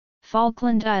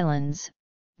Falkland Islands,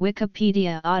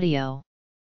 Wikipedia audio.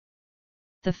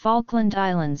 The Falkland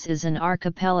Islands is an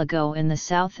archipelago in the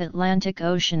South Atlantic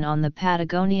Ocean on the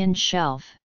Patagonian Shelf.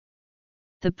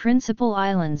 The principal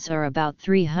islands are about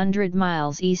 300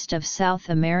 miles east of South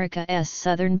America's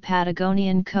southern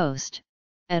Patagonian coast,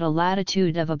 at a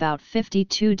latitude of about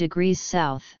 52 degrees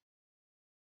south.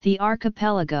 The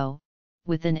archipelago,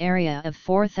 with an area of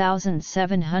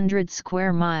 4,700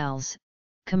 square miles,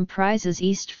 comprises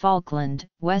East Falkland,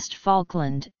 West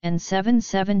Falkland, and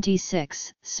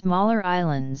 776 smaller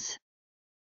islands.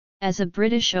 As a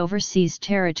British overseas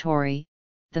territory,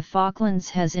 the Falklands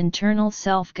has internal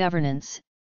self-governance,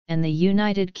 and the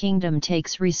United Kingdom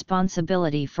takes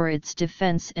responsibility for its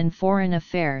defence and foreign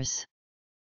affairs.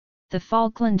 The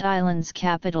Falkland Islands'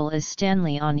 capital is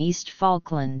Stanley on East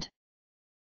Falkland.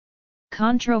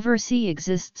 Controversy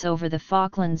exists over the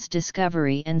Falklands'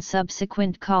 discovery and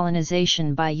subsequent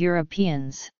colonization by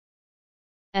Europeans.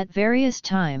 At various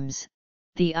times,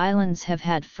 the islands have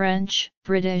had French,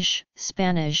 British,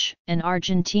 Spanish, and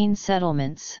Argentine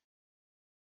settlements.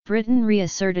 Britain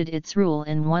reasserted its rule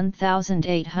in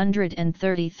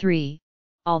 1833,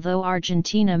 although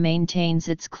Argentina maintains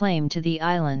its claim to the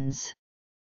islands.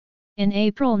 In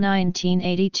April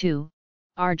 1982,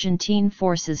 Argentine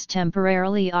forces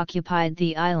temporarily occupied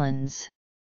the islands.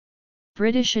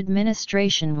 British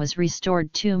administration was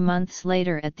restored 2 months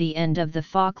later at the end of the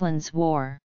Falklands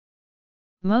War.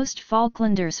 Most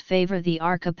Falklanders favour the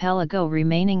archipelago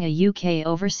remaining a UK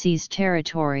overseas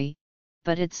territory,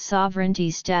 but its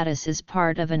sovereignty status is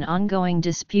part of an ongoing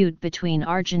dispute between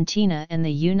Argentina and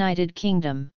the United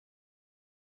Kingdom.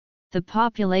 The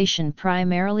population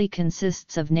primarily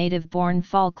consists of native-born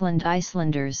Falkland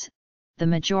Islanders, the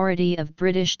majority of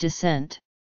British descent.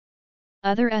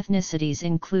 Other ethnicities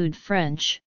include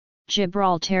French,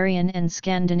 Gibraltarian and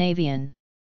Scandinavian.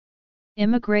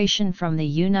 Immigration from the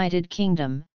United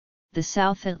Kingdom, the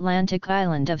South Atlantic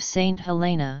island of St.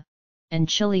 Helena, and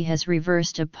Chile has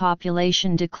reversed a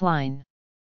population decline.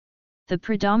 The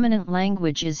predominant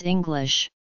language is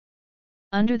English.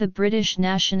 Under the British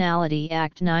Nationality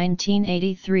Act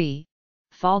 1983,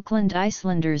 Falkland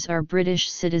Islanders are British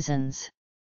citizens.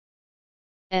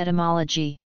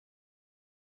 Etymology.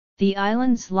 The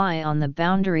islands lie on the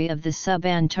boundary of the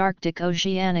subantarctic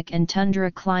oceanic and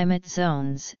tundra climate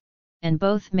zones, and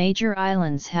both major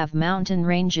islands have mountain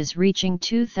ranges reaching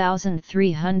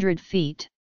 2,300 feet.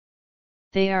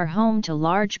 They are home to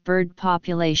large bird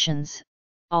populations,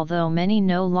 although many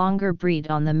no longer breed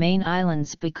on the main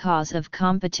islands because of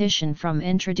competition from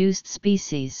introduced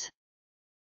species.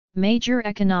 Major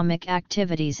economic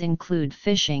activities include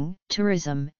fishing,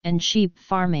 tourism, and sheep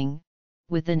farming,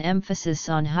 with an emphasis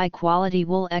on high-quality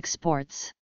wool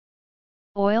exports.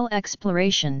 Oil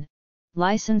exploration,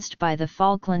 licensed by the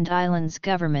Falkland Islands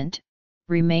government,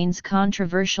 remains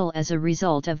controversial as a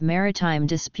result of maritime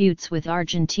disputes with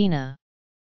Argentina.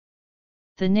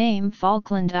 The name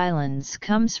Falkland Islands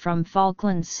comes from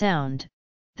Falkland Sound,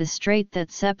 the strait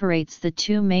that separates the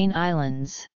two main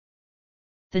islands.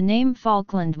 The name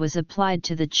Falkland was applied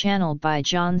to the channel by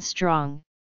John Strong,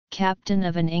 captain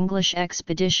of an English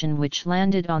expedition which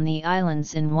landed on the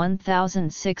islands in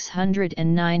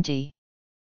 1690.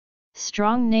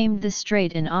 Strong named the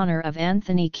strait in honour of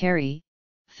Anthony Carey,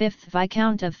 5th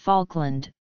Viscount of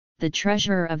Falkland, the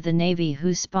treasurer of the Navy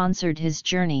who sponsored his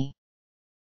journey.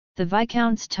 The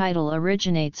Viscount's title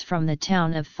originates from the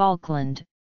town of Falkland,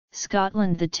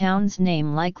 Scotland. The town's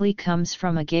name likely comes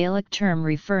from a Gaelic term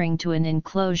referring to an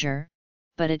enclosure,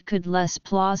 but it could less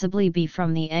plausibly be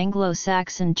from the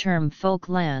Anglo-Saxon term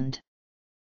folkland.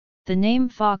 The name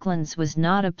Falklands was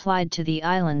not applied to the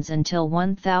islands until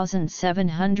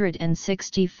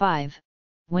 1765,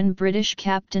 when British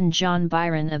Captain John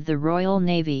Byron of the Royal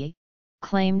Navy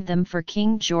claimed them for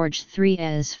King George III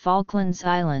as Falklands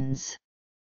Islands.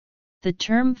 The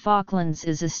term Falklands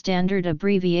is a standard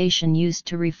abbreviation used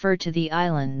to refer to the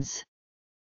islands.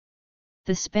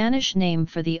 The Spanish name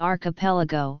for the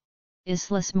archipelago,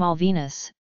 Islas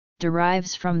Malvinas,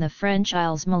 derives from the French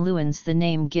Isles Malouines, the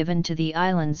name given to the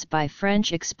islands by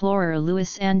French explorer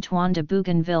Louis-Antoine de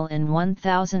Bougainville in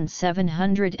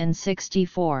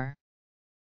 1764.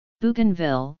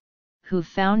 Bougainville, who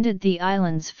founded the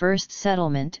island's first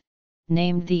settlement,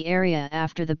 named the area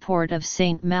after the port of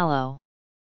Saint Malo.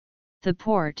 The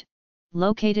port,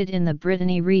 located in the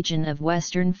Brittany region of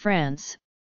western France,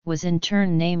 was in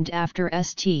turn named after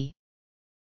St.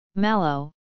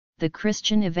 Malo, the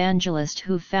Christian evangelist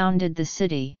who founded the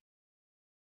city.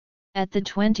 At the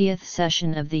 20th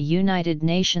session of the United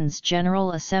Nations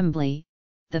General Assembly,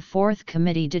 the Fourth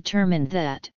Committee determined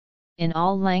that, in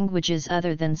all languages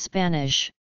other than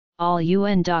Spanish, all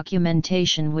UN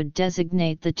documentation would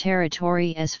designate the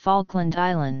territory as Falkland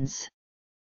Islands.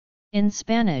 In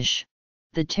Spanish,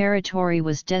 the territory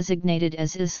was designated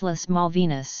as Islas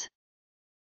Malvinas.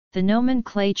 The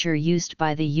nomenclature used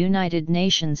by the United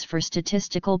Nations for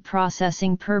statistical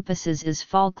processing purposes is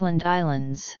Falkland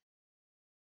Islands.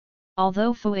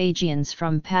 Although Fuegians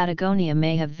from Patagonia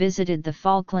may have visited the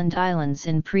Falkland Islands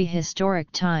in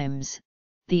prehistoric times,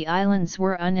 the islands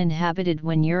were uninhabited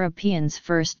when Europeans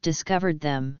first discovered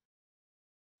them.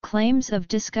 Claims of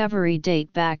discovery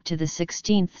date back to the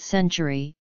 16th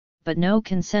century, but no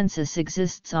consensus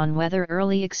exists on whether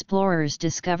early explorers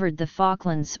discovered the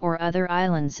Falklands or other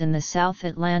islands in the South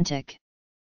Atlantic.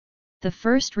 The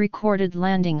first recorded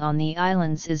landing on the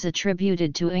islands is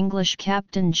attributed to English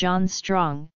Captain John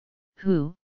Strong,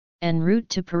 who, en route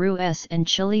to Peru's and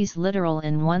Chile's littoral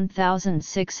in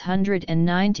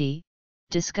 1690,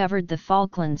 discovered the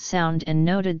Falklands Sound and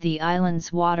noted the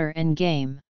island's water and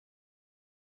game.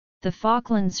 The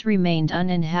Falklands remained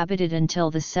uninhabited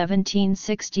until the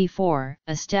 1764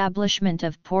 establishment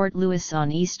of Port Louis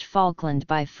on East Falkland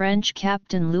by French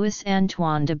Captain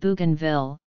Louis-Antoine de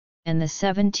Bougainville, and the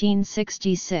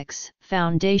 1766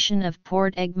 foundation of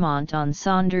Port Egmont on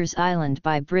Saunders Island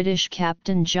by British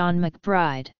Captain John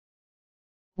McBride.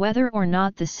 Whether or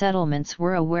not the settlements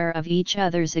were aware of each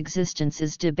other's existence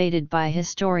is debated by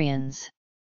historians.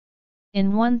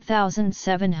 In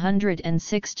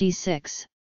 1766,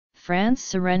 France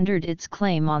surrendered its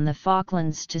claim on the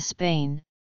Falklands to Spain,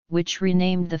 which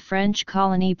renamed the French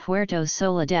colony Puerto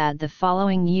Soledad the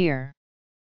following year.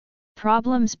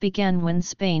 Problems began when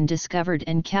Spain discovered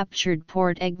and captured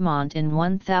Port Egmont in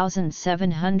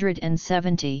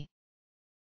 1770.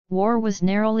 War was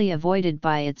narrowly avoided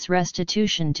by its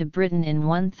restitution to Britain in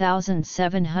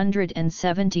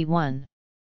 1771.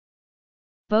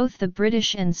 Both the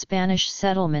British and Spanish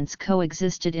settlements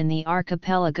coexisted in the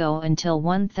archipelago until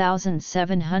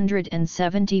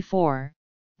 1774,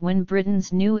 when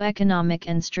Britain's new economic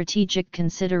and strategic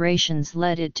considerations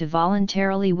led it to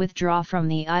voluntarily withdraw from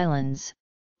the islands,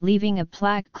 leaving a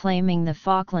plaque claiming the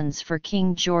Falklands for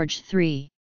King George III.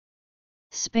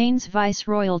 Spain's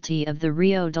viceroyalty of the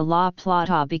Rio de la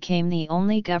Plata became the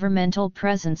only governmental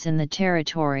presence in the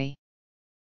territory.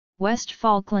 West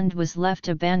Falkland was left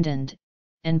abandoned,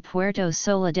 and Puerto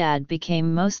Soledad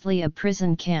became mostly a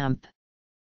prison camp.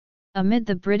 Amid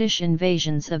the British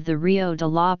invasions of the Rio de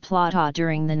la Plata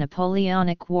during the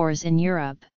Napoleonic Wars in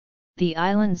Europe, the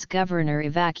island's governor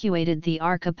evacuated the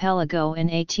archipelago in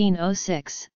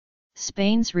 1806.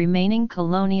 Spain's remaining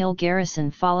colonial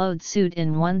garrison followed suit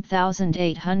in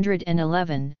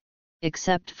 1811,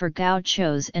 except for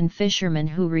gauchos and fishermen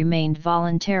who remained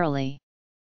voluntarily.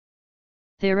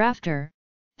 Thereafter,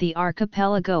 the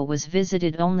archipelago was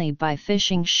visited only by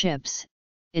fishing ships.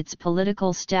 Its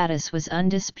political status was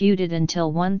undisputed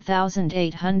until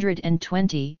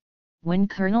 1820, when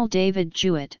Colonel David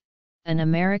Jewett, an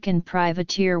American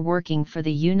privateer working for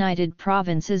the United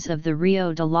Provinces of the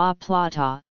Rio de la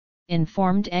Plata,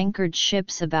 informed anchored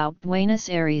ships about Buenos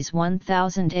Aires.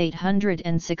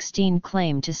 1816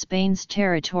 claim to Spain's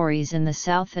territories in the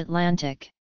South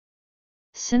Atlantic.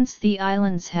 Since the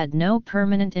islands had no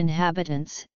permanent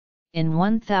inhabitants, in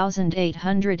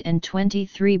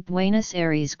 1823 Buenos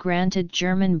Aires granted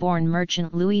German-born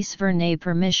merchant Louis Vernet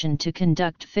permission to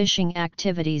conduct fishing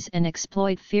activities and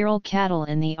exploit feral cattle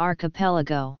in the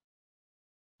archipelago.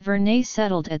 Vernet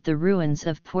settled at the ruins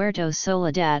of Puerto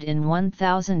Soledad in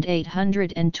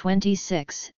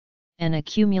 1826, and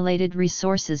accumulated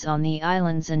resources on the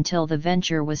islands until the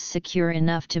venture was secure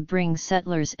enough to bring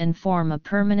settlers and form a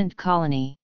permanent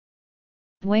colony.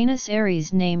 Buenos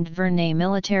Aires named Vernet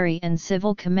military and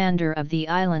civil commander of the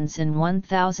islands in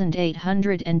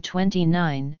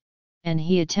 1829, and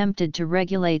he attempted to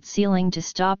regulate sealing to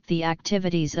stop the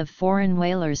activities of foreign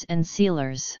whalers and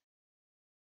sealers.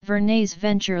 Vernet's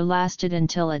venture lasted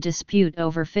until a dispute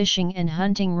over fishing and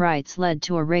hunting rights led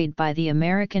to a raid by the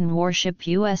American warship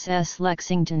USS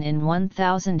Lexington in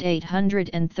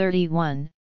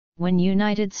 1831, when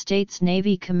United States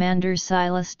Navy Commander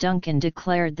Silas Duncan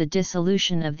declared the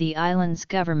dissolution of the island's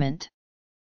government.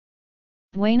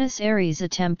 Buenos Aires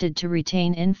attempted to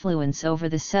retain influence over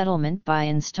the settlement by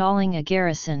installing a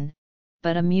garrison,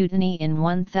 but a mutiny in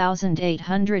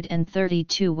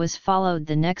 1832 was followed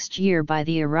the next year by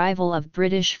the arrival of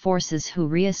British forces who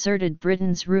reasserted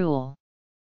Britain's rule.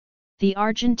 The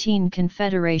Argentine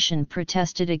Confederation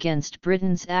protested against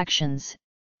Britain's actions,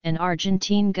 and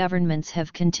Argentine governments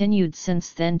have continued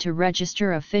since then to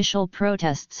register official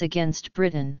protests against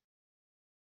Britain.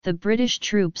 The British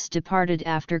troops departed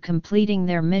after completing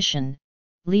their mission,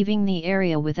 leaving the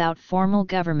area without formal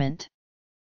government.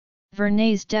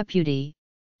 Verney's deputy,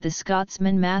 the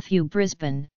Scotsman Matthew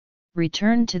Brisbane,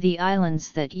 returned to the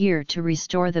islands that year to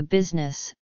restore the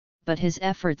business, but his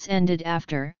efforts ended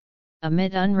after,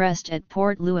 amid unrest at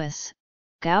Port Louis,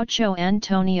 Gaucho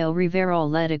Antonio Rivero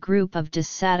led a group of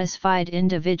dissatisfied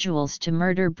individuals to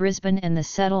murder Brisbane and the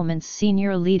settlement's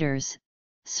senior leaders.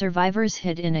 Survivors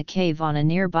hid in a cave on a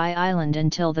nearby island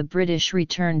until the British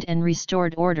returned and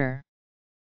restored order.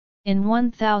 In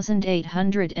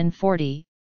 1840,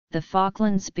 the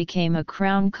Falklands became a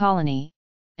crown colony,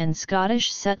 and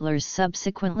Scottish settlers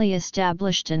subsequently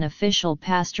established an official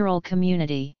pastoral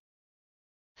community.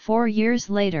 4 years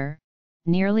later,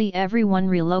 nearly everyone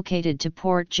relocated to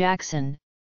Port Jackson,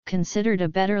 considered a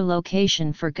better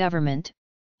location for government,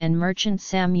 and merchant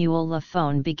Samuel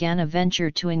Lafone began a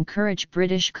venture to encourage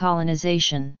British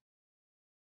colonization.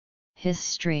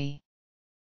 History.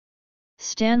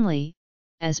 Stanley,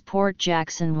 as Port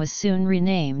Jackson was soon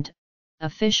renamed,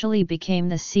 officially became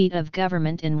the seat of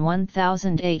government in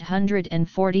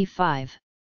 1845.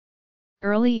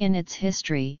 Early in its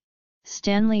history,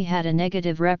 Stanley had a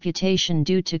negative reputation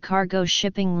due to cargo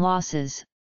shipping losses.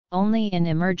 Only in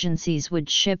emergencies would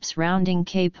ships rounding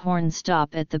Cape Horn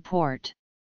stop at the port.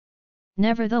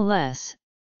 Nevertheless,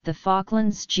 the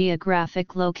Falklands'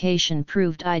 geographic location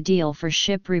proved ideal for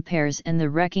ship repairs and the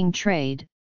wrecking trade,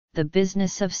 the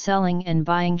business of selling and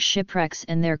buying shipwrecks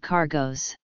and their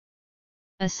cargoes.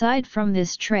 Aside from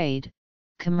this trade,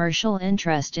 commercial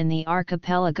interest in the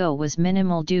archipelago was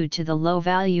minimal due to the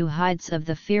low-value hides of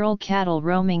the feral cattle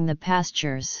roaming the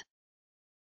pastures.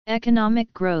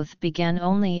 Economic growth began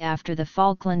only after the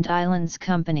Falkland Islands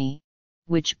Company,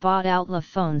 which bought out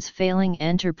Lafone's failing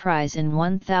enterprise in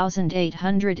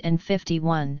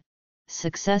 1851,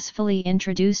 successfully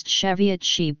introduced Cheviot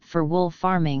sheep for wool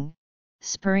farming,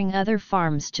 spurring other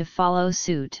farms to follow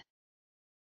suit.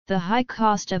 The high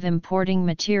cost of importing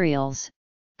materials,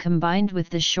 combined with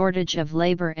the shortage of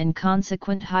labor and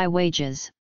consequent high wages,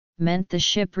 meant the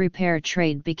ship repair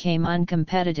trade became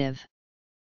uncompetitive.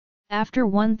 After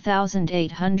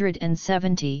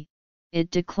 1870, it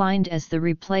declined as the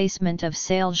replacement of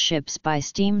sail ships by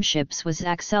steamships was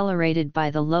accelerated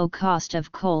by the low cost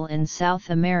of coal in South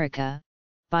America.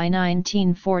 By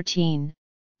 1914,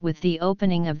 with the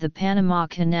opening of the Panama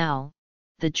Canal,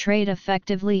 the trade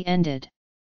effectively ended.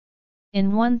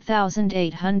 In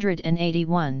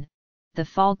 1881, the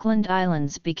Falkland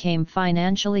Islands became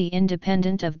financially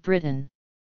independent of Britain.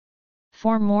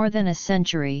 For more than a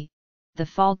century, the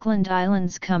Falkland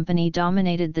Islands Company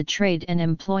dominated the trade and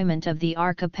employment of the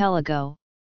archipelago.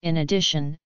 In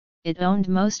addition, it owned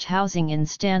most housing in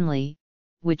Stanley,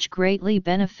 which greatly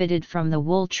benefited from the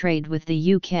wool trade with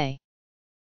the UK.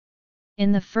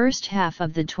 In the first half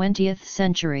of the 20th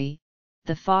century,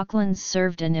 the Falklands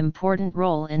served an important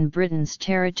role in Britain's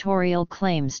territorial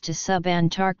claims to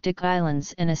subantarctic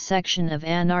islands and a section of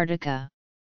Antarctica.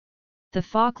 The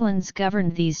Falklands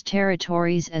governed these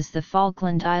territories as the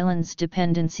Falkland Islands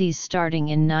Dependencies starting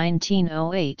in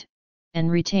 1908,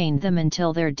 and retained them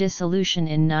until their dissolution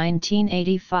in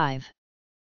 1985.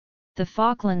 The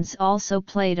Falklands also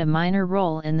played a minor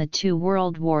role in the two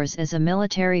world wars as a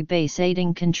military base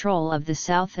aiding control of the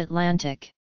South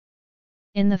Atlantic.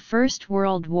 In the First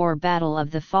World War Battle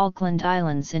of the Falkland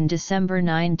Islands in December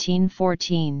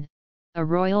 1914, a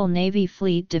Royal Navy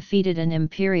fleet defeated an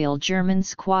Imperial German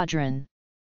squadron.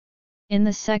 In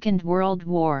the Second World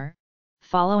War,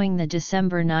 following the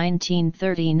December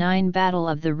 1939 Battle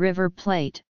of the River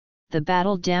Plate, the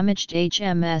battle damaged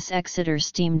HMS Exeter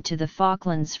steamed to the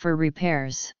Falklands for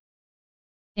repairs.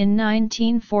 In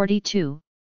 1942,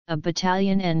 a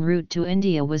battalion en route to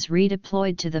India was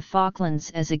redeployed to the Falklands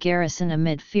as a garrison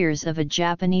amid fears of a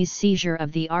Japanese seizure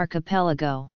of the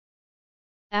archipelago.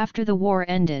 After the war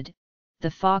ended,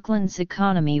 the Falklands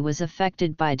economy was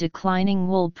affected by declining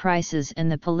wool prices and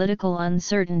the political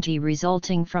uncertainty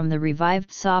resulting from the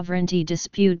revived sovereignty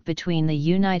dispute between the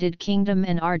United Kingdom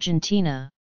and Argentina.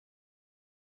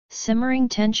 Simmering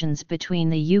tensions between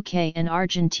the UK and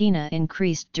Argentina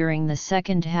increased during the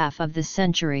second half of the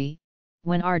century,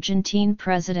 when Argentine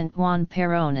President Juan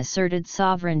Perón asserted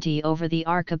sovereignty over the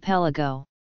archipelago.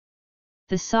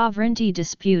 The sovereignty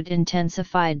dispute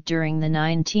intensified during the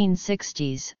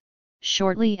 1960s,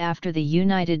 shortly after the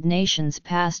United Nations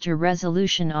passed a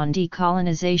resolution on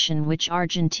decolonization which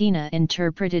Argentina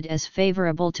interpreted as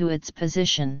favorable to its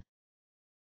position.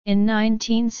 In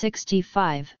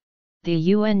 1965, the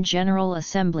UN General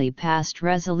Assembly passed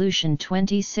Resolution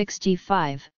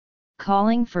 2065,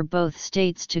 calling for both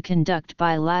states to conduct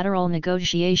bilateral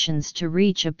negotiations to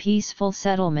reach a peaceful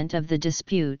settlement of the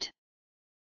dispute.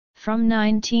 From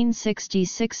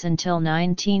 1966 until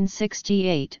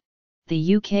 1968,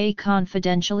 the UK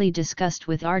confidentially discussed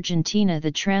with Argentina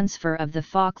the transfer of the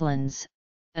Falklands,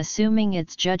 assuming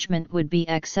its judgment would be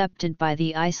accepted by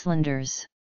the Icelanders.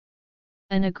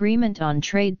 An agreement on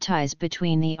trade ties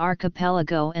between the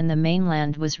archipelago and the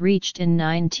mainland was reached in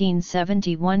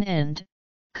 1971 and,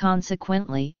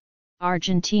 consequently,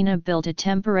 Argentina built a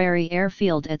temporary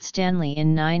airfield at Stanley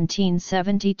in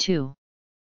 1972.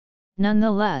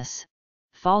 Nonetheless,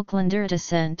 Falklander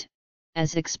dissent,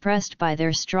 as expressed by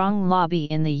their strong lobby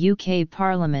in the UK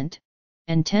Parliament,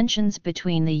 and tensions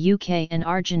between the UK and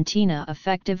Argentina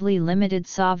effectively limited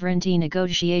sovereignty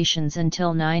negotiations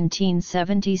until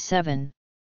 1977.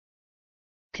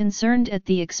 Concerned at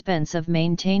the expense of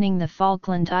maintaining the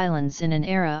Falkland Islands in an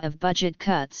era of budget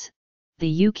cuts,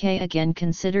 the UK again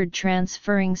considered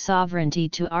transferring sovereignty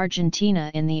to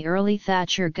Argentina in the early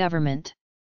Thatcher government.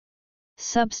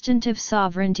 Substantive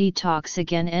sovereignty talks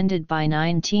again ended by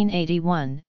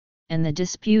 1981, and the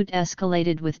dispute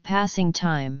escalated with passing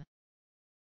time.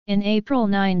 In April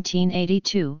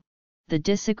 1982, the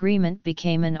disagreement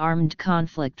became an armed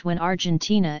conflict when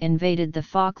Argentina invaded the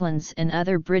Falklands and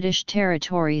other British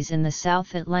territories in the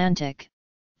South Atlantic,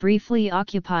 briefly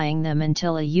occupying them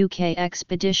until a UK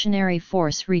expeditionary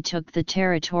force retook the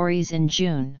territories in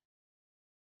June.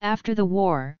 After the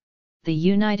war, the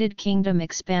United Kingdom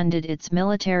expanded its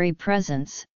military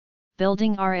presence,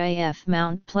 building RAF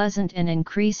Mount Pleasant and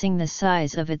increasing the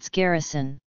size of its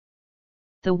garrison.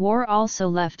 The war also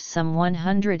left some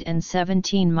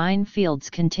 117 minefields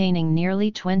containing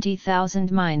nearly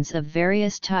 20,000 mines of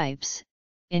various types,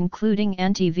 including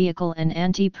anti-vehicle and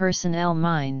anti-personnel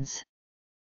mines.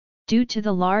 Due to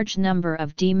the large number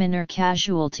of deminer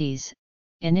casualties,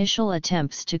 initial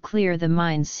attempts to clear the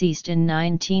mines ceased in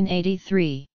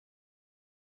 1983.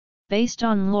 Based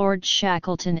on Lord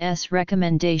Shackleton's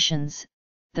recommendations,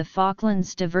 the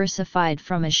Falklands diversified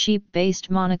from a sheep-based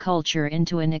monoculture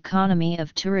into an economy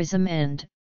of tourism and,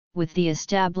 with the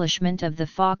establishment of the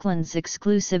Falklands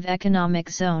Exclusive Economic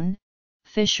Zone,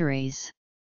 fisheries.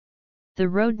 The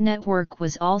road network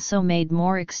was also made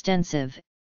more extensive,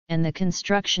 and the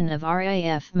construction of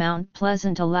RAF Mount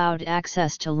Pleasant allowed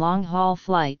access to long-haul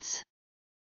flights.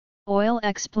 Oil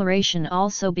exploration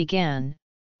also began,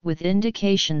 with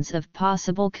indications of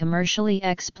possible commercially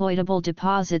exploitable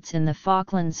deposits in the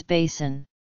Falklands Basin.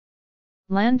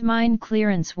 Landmine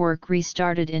clearance work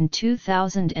restarted in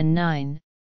 2009,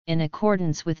 in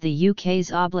accordance with the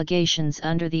UK's obligations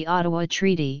under the Ottawa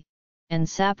Treaty, and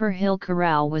Sapper Hill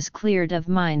Corral was cleared of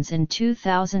mines in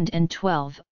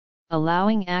 2012,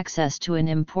 allowing access to an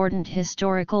important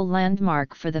historical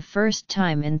landmark for the first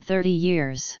time in 30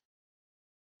 years.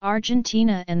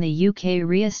 Argentina and the UK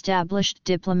re-established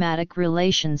diplomatic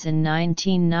relations in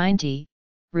 1990.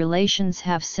 Relations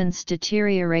have since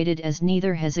deteriorated as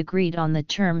neither has agreed on the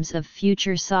terms of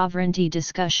future sovereignty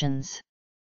discussions.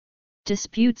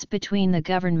 Disputes between the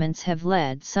governments have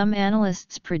led some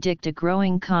analysts predict a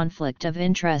growing conflict of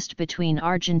interest between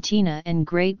Argentina and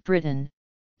Great Britain,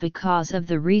 because of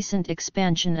the recent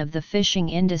expansion of the fishing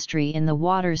industry in the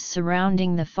waters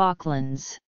surrounding the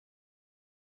Falklands.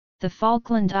 The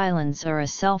Falkland Islands are a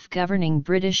self-governing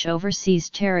British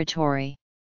overseas territory.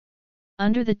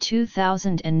 Under the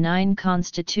 2009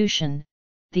 Constitution,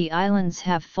 the islands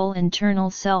have full internal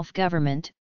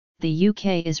self-government. The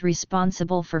UK is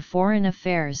responsible for foreign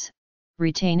affairs,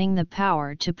 retaining the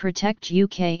power to protect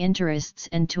UK interests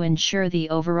and to ensure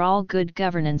the overall good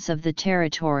governance of the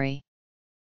territory.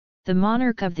 The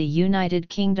monarch of the United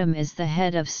Kingdom is the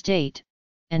head of state,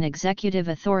 and executive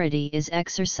authority is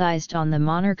exercised on the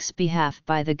monarch's behalf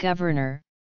by the governor,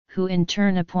 who in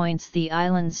turn appoints the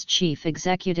island's chief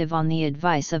executive on the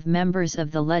advice of members of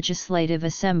the Legislative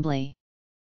Assembly.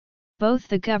 Both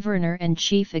the governor and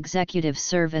chief executive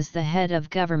serve as the head of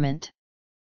government.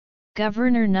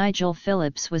 Governor Nigel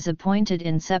Phillips was appointed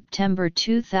in September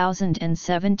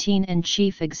 2017 and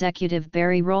Chief Executive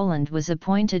Barry Rowland was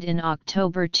appointed in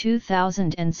October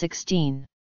 2016.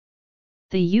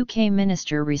 The UK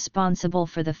minister responsible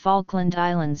for the Falkland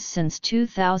Islands since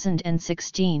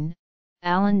 2016,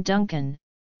 Alan Duncan,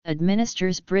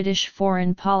 administers British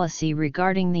foreign policy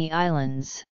regarding the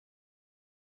islands.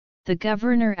 The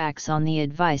governor acts on the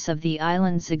advice of the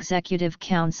island's Executive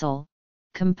Council,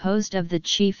 composed of the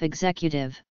Chief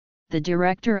Executive, the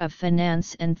Director of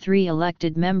Finance and 3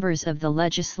 elected members of the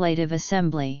Legislative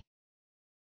Assembly.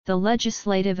 The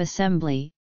Legislative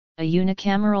Assembly, a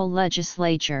unicameral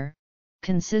legislature,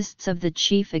 consists of the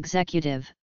Chief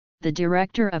Executive, the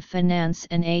Director of Finance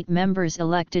and 8 members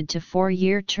elected to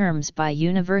 4-year terms by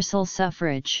universal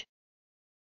suffrage.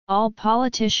 All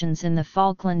politicians in the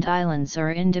Falkland Islands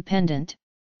are independent,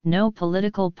 no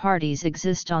political parties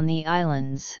exist on the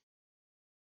islands.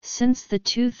 Since the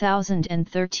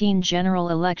 2013 general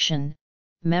election,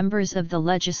 members of the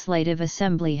Legislative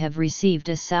Assembly have received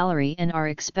a salary and are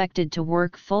expected to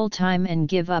work full-time and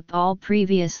give up all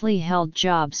previously held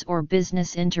jobs or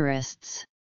business interests.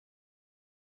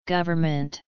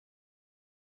 Government.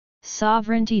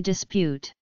 Sovereignty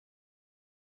dispute.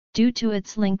 Due to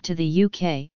its link to the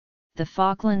UK, the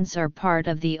Falklands are part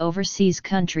of the overseas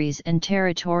countries and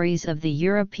territories of the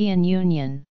European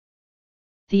Union.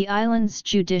 The island's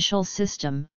judicial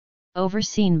system,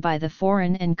 overseen by the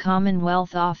Foreign and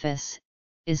Commonwealth Office,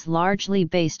 is largely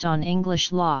based on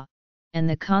English law, and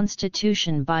the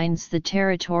constitution binds the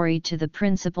territory to the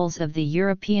principles of the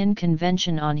European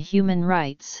Convention on Human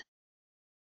Rights.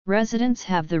 Residents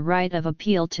have the right of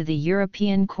appeal to the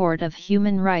European Court of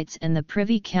Human Rights and the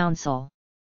Privy Council.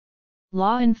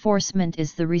 Law enforcement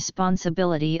is the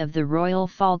responsibility of the Royal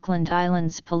Falkland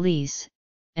Islands Police,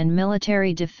 and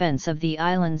military defence of the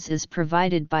islands is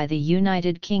provided by the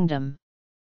United Kingdom.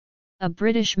 A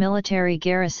British military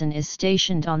garrison is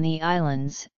stationed on the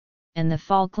islands, and the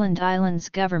Falkland Islands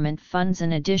government funds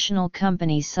an additional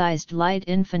company-sized light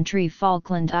infantry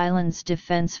Falkland Islands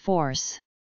Defence Force.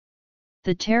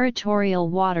 The territorial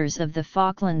waters of the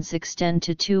Falklands extend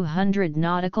to 200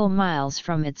 nautical miles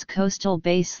from its coastal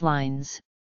baselines.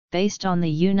 Based on the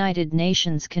United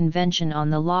Nations Convention on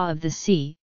the Law of the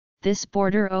Sea, this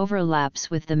border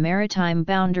overlaps with the maritime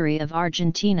boundary of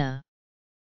Argentina.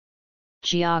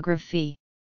 Geography.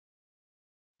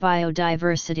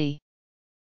 Biodiversity.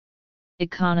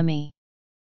 Economy.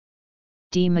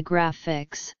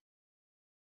 Demographics.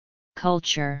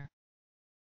 Culture.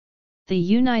 The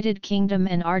United Kingdom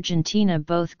and Argentina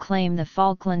both claim the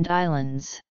Falkland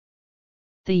Islands.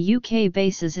 The UK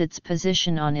bases its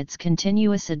position on its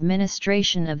continuous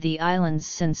administration of the islands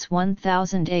since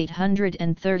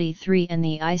 1833 and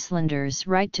the Icelanders'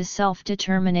 right to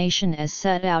self-determination as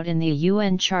set out in the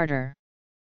UN Charter.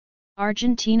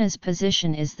 Argentina's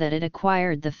position is that it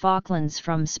acquired the Falklands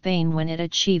from Spain when it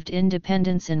achieved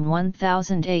independence in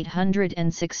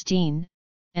 1816,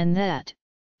 and that,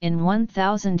 in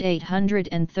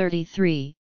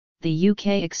 1833, the UK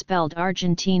expelled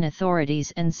Argentine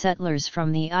authorities and settlers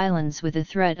from the islands with a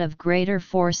threat of greater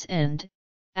force and,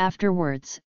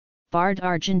 afterwards, barred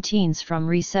Argentines from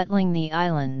resettling the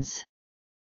islands.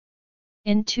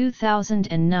 In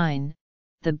 2009,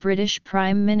 the British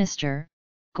Prime Minister,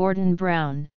 Gordon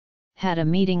Brown, had a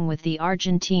meeting with the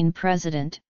Argentine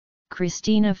President,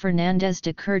 Cristina Fernández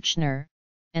de Kirchner,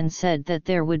 and said that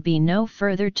there would be no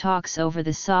further talks over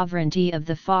the sovereignty of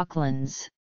the Falklands.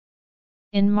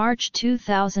 In March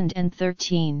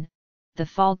 2013, the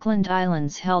Falkland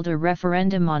Islands held a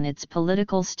referendum on its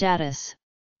political status,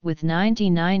 with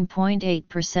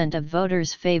 99.8% of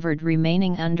voters favored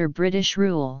remaining under British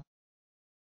rule.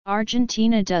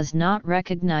 Argentina does not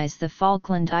recognize the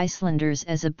Falkland Islanders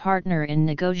as a partner in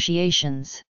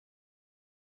negotiations.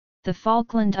 The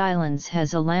Falkland Islands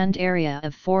has a land area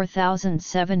of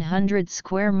 4,700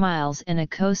 square miles and a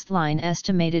coastline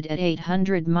estimated at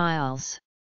 800 miles.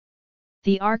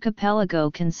 The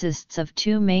archipelago consists of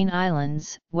two main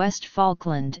islands, West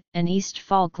Falkland and East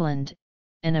Falkland,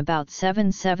 and about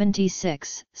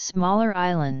 776 smaller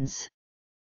islands.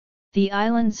 The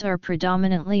islands are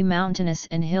predominantly mountainous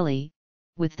and hilly,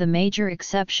 with the major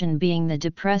exception being the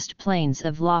depressed plains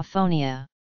of Lafonia.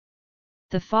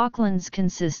 The Falklands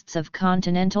consists of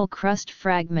continental crust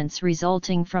fragments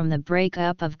resulting from the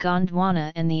break-up of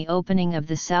Gondwana and the opening of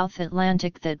the South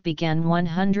Atlantic that began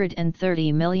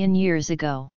 130 million years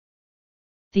ago.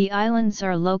 The islands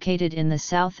are located in the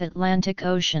South Atlantic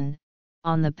Ocean,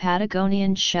 on the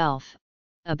Patagonian Shelf,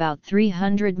 about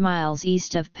 300 miles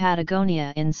east of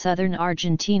Patagonia in southern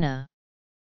Argentina.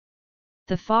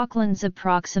 The Falklands'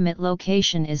 approximate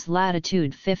location is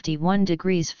latitude 51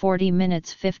 degrees 40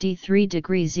 minutes 53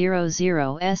 degrees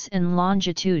 00 S and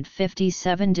longitude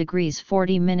 57 degrees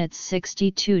 40 minutes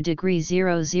 62 degrees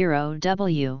 00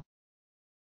 W.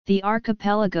 The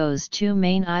archipelago's two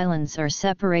main islands are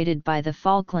separated by the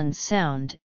Falklands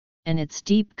Sound, and its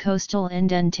deep coastal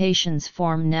indentations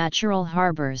form natural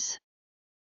harbours.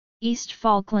 East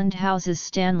Falkland houses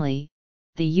Stanley,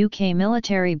 the UK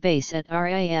military base at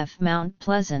RAF Mount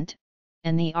Pleasant,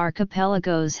 and the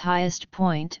archipelago's highest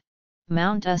point,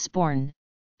 Mount Usborne,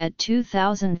 at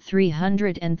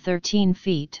 2,313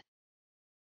 feet.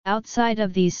 Outside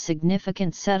of these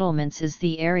significant settlements is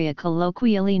the area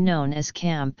colloquially known as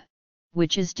Camp,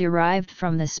 which is derived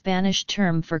from the Spanish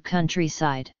term for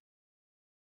countryside.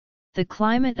 The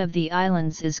climate of the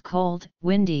islands is cold,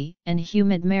 windy, and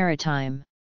humid maritime.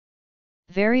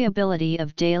 Variability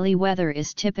of daily weather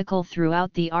is typical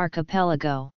throughout the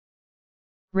archipelago.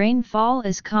 Rainfall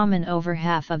is common over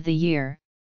half of the year,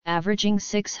 averaging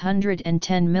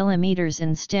 610 mm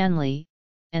in Stanley,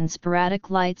 and sporadic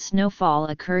light snowfall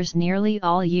occurs nearly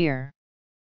all year.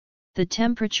 The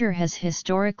temperature has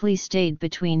historically stayed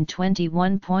between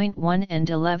 21.1 and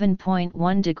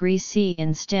 11.1 degrees C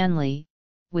in Stanley,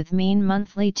 with mean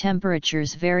monthly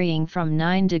temperatures varying from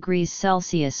 9 degrees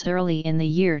Celsius early in the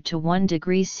year to 1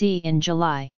 degree C in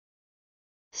July.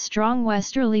 Strong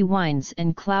westerly winds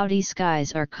and cloudy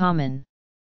skies are common.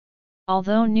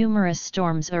 Although numerous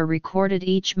storms are recorded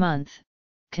each month,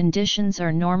 conditions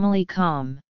are normally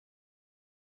calm.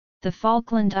 The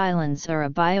Falkland Islands are a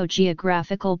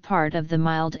biogeographical part of the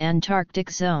mild Antarctic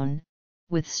zone,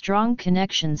 with strong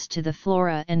connections to the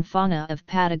flora and fauna of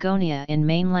Patagonia in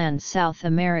mainland South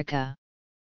America.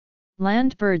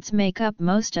 Land birds make up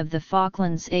most of the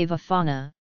Falklands'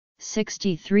 avifauna.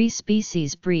 63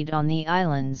 species breed on the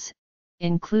islands,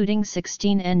 including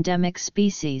 16 endemic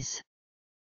species.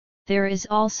 There is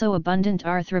also abundant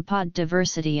arthropod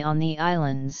diversity on the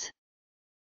islands.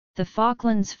 The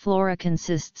Falklands flora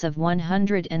consists of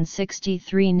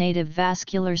 163 native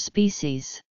vascular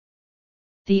species.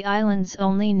 The island's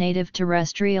only native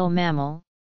terrestrial mammal,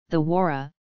 the wara,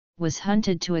 was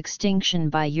hunted to extinction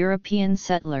by European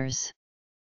settlers.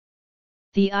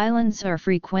 The islands are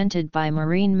frequented by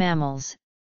marine mammals,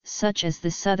 such as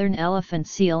the southern elephant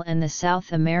seal and the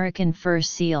South American fur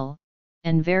seal,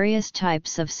 and various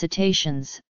types of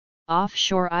cetaceans.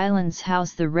 Offshore islands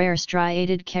house the rare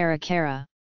striated caracara.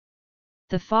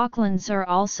 The Falklands are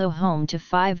also home to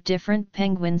 5 different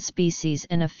penguin species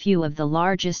and a few of the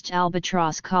largest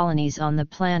albatross colonies on the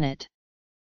planet.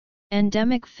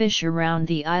 Endemic fish around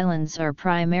the islands are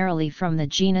primarily from the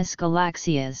genus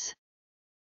Galaxias.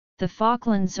 The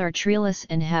Falklands are treeless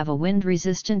and have a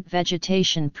wind-resistant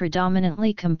vegetation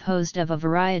predominantly composed of a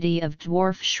variety of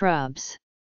dwarf shrubs.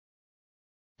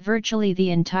 Virtually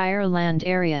the entire land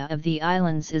area of the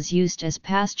islands is used as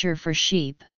pasture for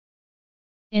sheep.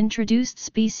 Introduced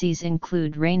species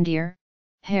include reindeer,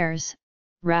 hares,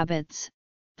 rabbits,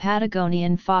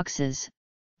 Patagonian foxes,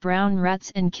 brown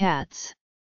rats and cats.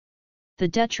 The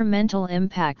detrimental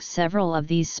impacts several of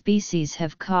these species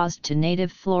have caused to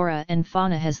native flora and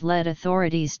fauna has led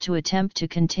authorities to attempt to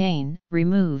contain,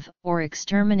 remove, or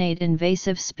exterminate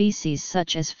invasive species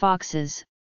such as foxes,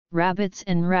 rabbits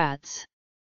and rats.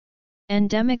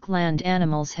 Endemic land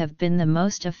animals have been the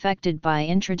most affected by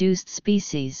introduced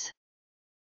species.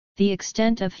 The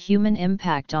extent of human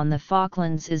impact on the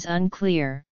Falklands is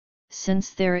unclear,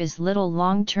 since there is little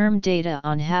long-term data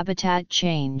on habitat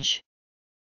change.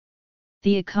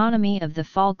 The economy of the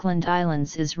Falkland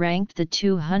Islands is ranked the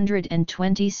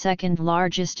 222nd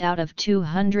largest out of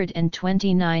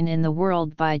 229 in the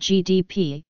world by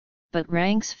GDP, but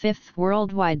ranks 5th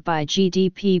worldwide by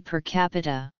GDP per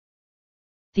capita.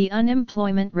 The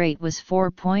unemployment rate was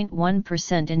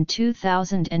 4.1% in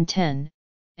 2010,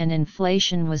 and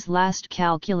inflation was last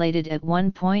calculated at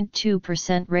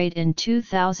 1.2% rate in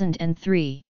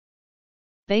 2003.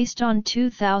 Based on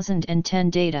 2010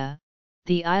 data,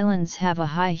 the islands have a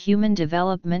high Human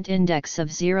Development Index of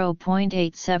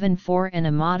 0.874 and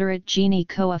a moderate Gini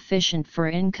coefficient for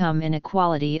income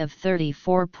inequality of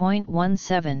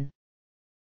 34.17.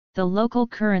 The local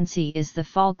currency is the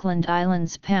Falkland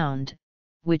Islands pound,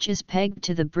 which is pegged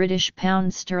to the British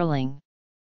pound sterling.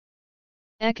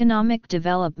 Economic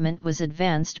development was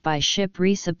advanced by ship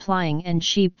resupplying and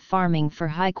sheep farming for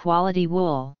high-quality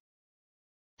wool.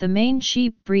 The main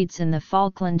sheep breeds in the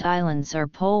Falkland Islands are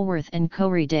Polwarth and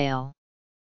Corriedale.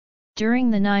 During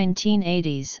the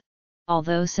 1980s,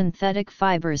 although synthetic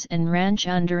fibers and ranch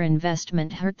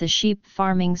underinvestment hurt the sheep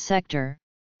farming sector,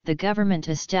 the government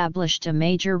established a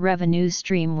major revenue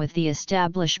stream with the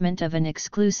establishment of an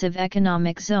exclusive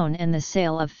economic zone and the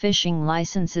sale of fishing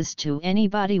licenses to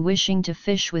anybody wishing to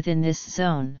fish within this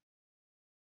zone.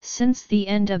 Since the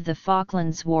end of the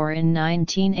Falklands War in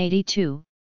 1982,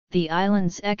 the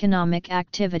island's economic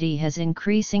activity has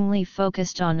increasingly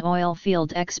focused on oil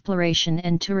field exploration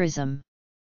and tourism.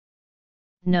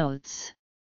 Notes: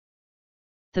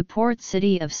 the port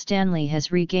city of Stanley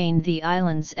has regained the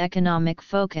island's economic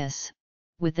focus,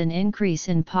 with an increase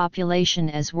in population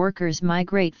as workers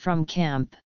migrate from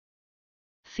camp.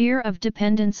 Fear of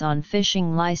dependence on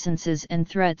fishing licenses and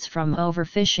threats from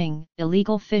overfishing,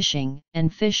 illegal fishing,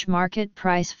 and fish market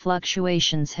price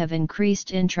fluctuations have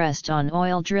increased interest on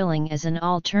oil drilling as an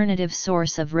alternative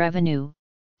source of revenue.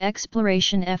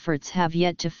 Exploration efforts have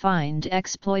yet to find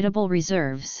exploitable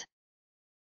reserves.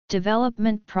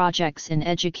 Development projects in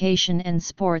education and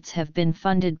sports have been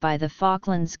funded by the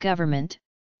Falklands government,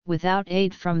 without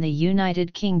aid from the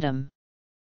United Kingdom.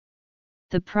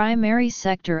 The primary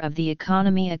sector of the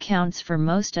economy accounts for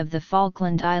most of the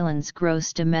Falkland Islands'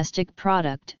 gross domestic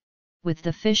product, with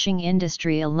the fishing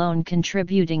industry alone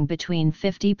contributing between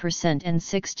 50% and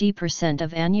 60%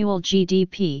 of annual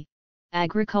GDP.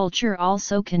 Agriculture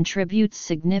also contributes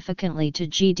significantly to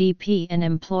GDP and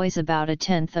employs about a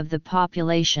tenth of the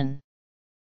population.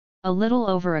 A little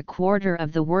over a quarter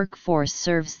of the workforce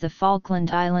serves the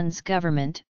Falkland Islands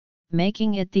government,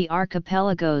 making it the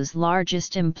archipelago's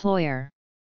largest employer.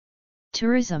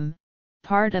 Tourism,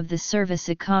 part of the service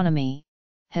economy,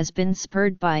 has been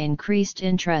spurred by increased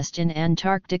interest in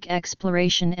Antarctic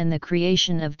exploration and the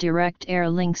creation of direct air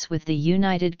links with the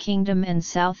United Kingdom and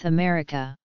South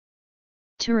America.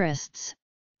 Tourists,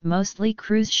 mostly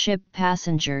cruise ship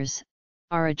passengers,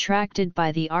 are attracted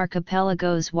by the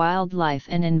archipelago's wildlife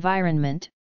and environment,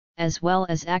 as well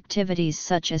as activities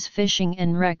such as fishing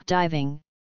and wreck diving.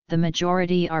 The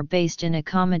majority are based in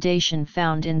accommodation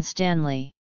found in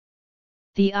Stanley.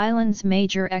 The island's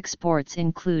major exports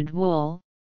include wool,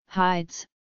 hides,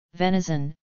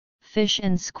 venison, fish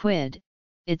and squid.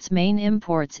 Its main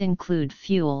imports include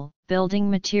fuel,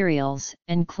 building materials,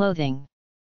 and clothing.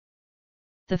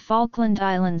 The Falkland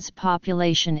Islands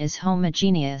population is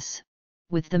homogeneous,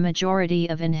 with the majority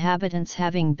of inhabitants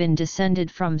having been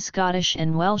descended from Scottish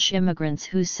and Welsh immigrants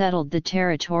who settled the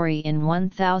territory in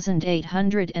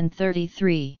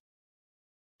 1833.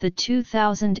 The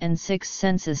 2006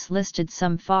 census listed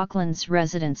some Falklands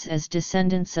residents as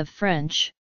descendants of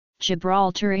French,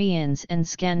 Gibraltarians and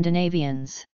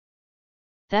Scandinavians.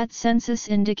 That census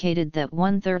indicated that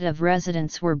 1/3 of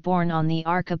residents were born on the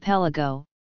archipelago,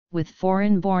 with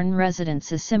foreign-born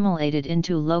residents assimilated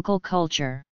into local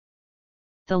culture.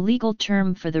 The legal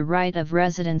term for the right of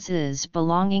residence is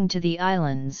belonging to the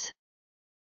islands.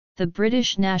 The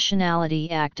British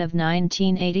Nationality Act of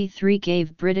 1983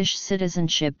 gave British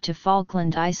citizenship to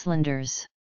Falkland Islanders.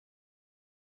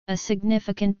 A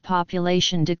significant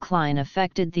population decline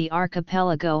affected the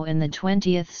archipelago in the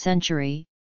 20th century,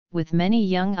 with many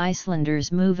young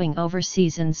Icelanders moving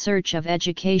overseas in search of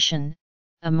education,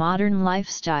 a modern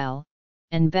lifestyle,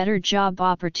 and better job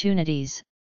opportunities,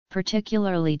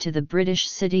 particularly to the British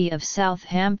city of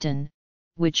Southampton,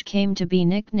 which came to be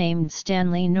nicknamed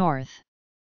Stanley North.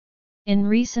 In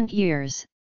recent years,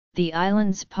 the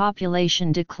island's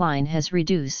population decline has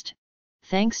reduced,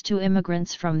 thanks to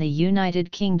immigrants from the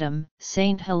United Kingdom,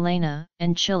 St. Helena,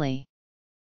 and Chile.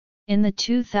 In the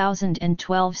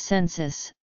 2012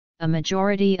 census, a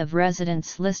majority of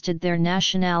residents listed their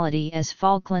nationality as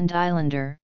Falkland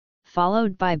Islander,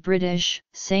 followed by British,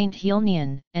 St.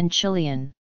 Helenian, and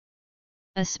Chilean.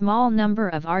 A small number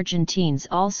of Argentines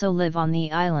also live on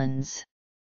the islands.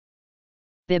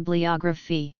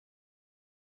 Bibliography.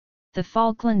 The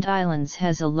Falkland Islands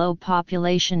has a low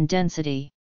population density.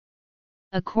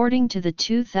 According to the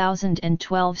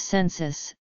 2012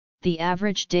 census, the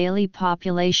average daily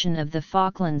population of the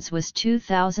Falklands was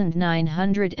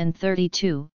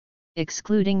 2,932,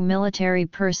 excluding military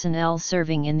personnel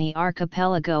serving in the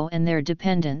archipelago and their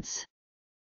dependents.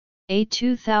 A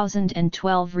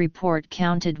 2012 report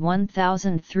counted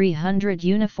 1,300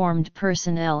 uniformed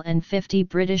personnel and 50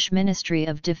 British Ministry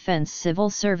of Defence civil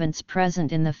servants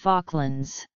present in the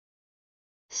Falklands.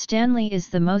 Stanley is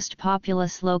the most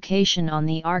populous location on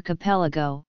the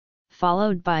archipelago,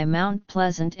 followed by Mount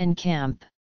Pleasant and Camp.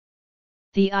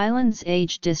 The island's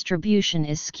age distribution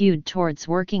is skewed towards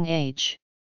working age.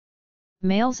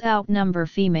 Males outnumber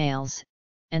females,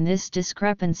 and this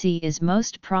discrepancy is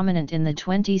most prominent in the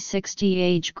 2060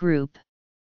 age group.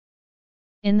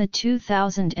 In the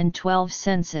 2012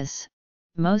 census,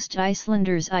 most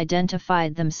Icelanders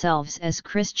identified themselves as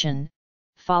Christian,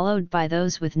 followed by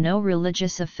those with no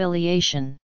religious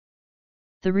affiliation.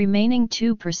 The remaining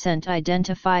 2%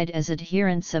 identified as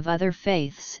adherents of other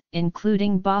faiths,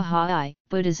 including Bahá'í,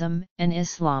 Buddhism, and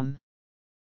Islam.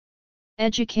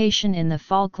 Education in the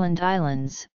Falkland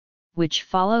Islands, which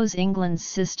follows England's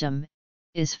system,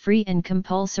 is free and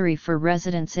compulsory for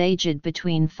residents aged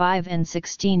between 5 and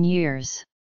 16 years.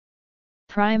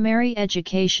 Primary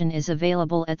education is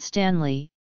available at Stanley,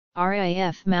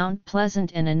 RAF Mount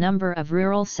Pleasant and a number of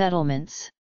rural settlements.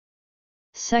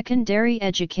 Secondary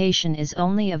education is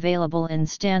only available in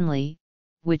Stanley,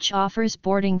 which offers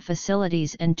boarding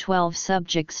facilities and 12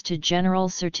 subjects to General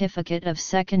Certificate of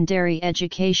Secondary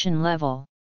Education level.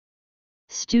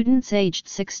 Students aged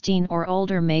 16 or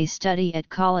older may study at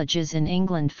colleges in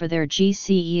England for their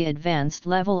GCE advanced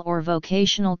level or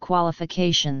vocational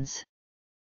qualifications.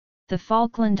 The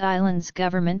Falkland Islands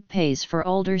government pays for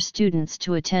older students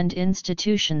to attend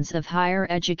institutions of higher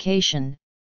education,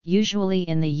 usually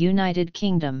in the United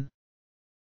Kingdom.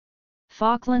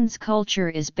 Falkland's culture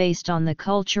is based on the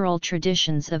cultural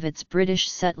traditions of its British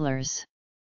settlers.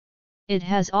 It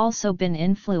has also been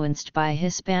influenced by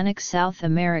Hispanic South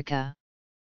America.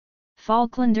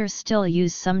 Falklanders still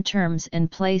use some terms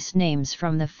and place names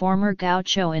from the former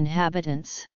Gaucho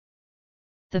inhabitants.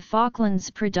 The Falklands'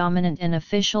 predominant and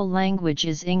official language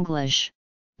is English,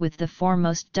 with the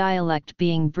foremost dialect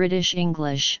being British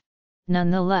English.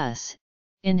 Nonetheless,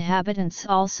 inhabitants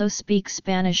also speak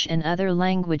Spanish and other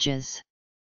languages.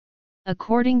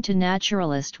 According to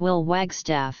naturalist Will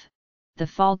Wagstaff, the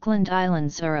Falkland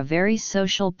Islands are a very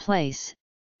social place,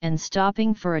 and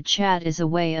stopping for a chat is a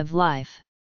way of life.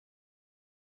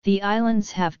 The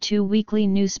islands have 2 weekly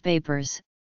newspapers,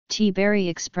 Teaberry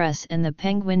Express and the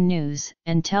Penguin News,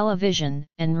 and television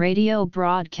and radio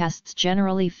broadcasts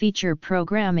generally feature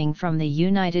programming from the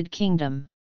United Kingdom.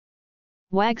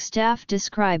 Wagstaff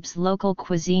describes local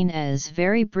cuisine as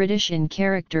very British in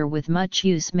character, with much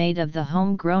use made of the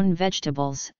homegrown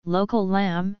vegetables, local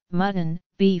lamb, mutton,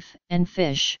 beef, and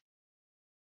fish.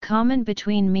 Common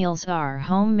between meals are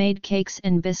homemade cakes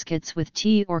and biscuits with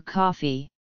tea or coffee.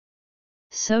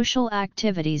 Social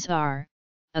activities are,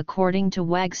 according to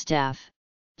Wagstaff,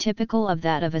 typical of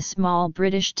that of a small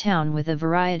British town, with a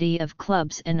variety of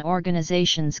clubs and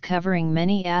organisations covering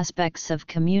many aspects of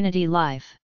community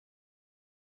life.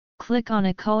 Click on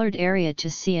a coloured area to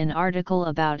see an article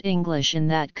about English in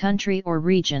that country or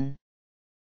region.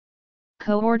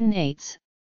 Coordinates: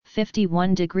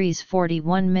 51 degrees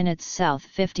 41 minutes south,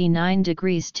 59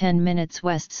 degrees 10 minutes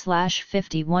west /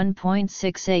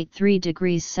 51.683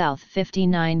 degrees south,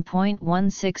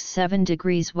 59.167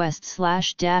 degrees west /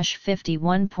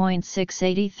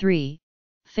 -51.683,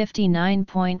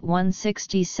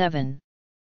 59.167.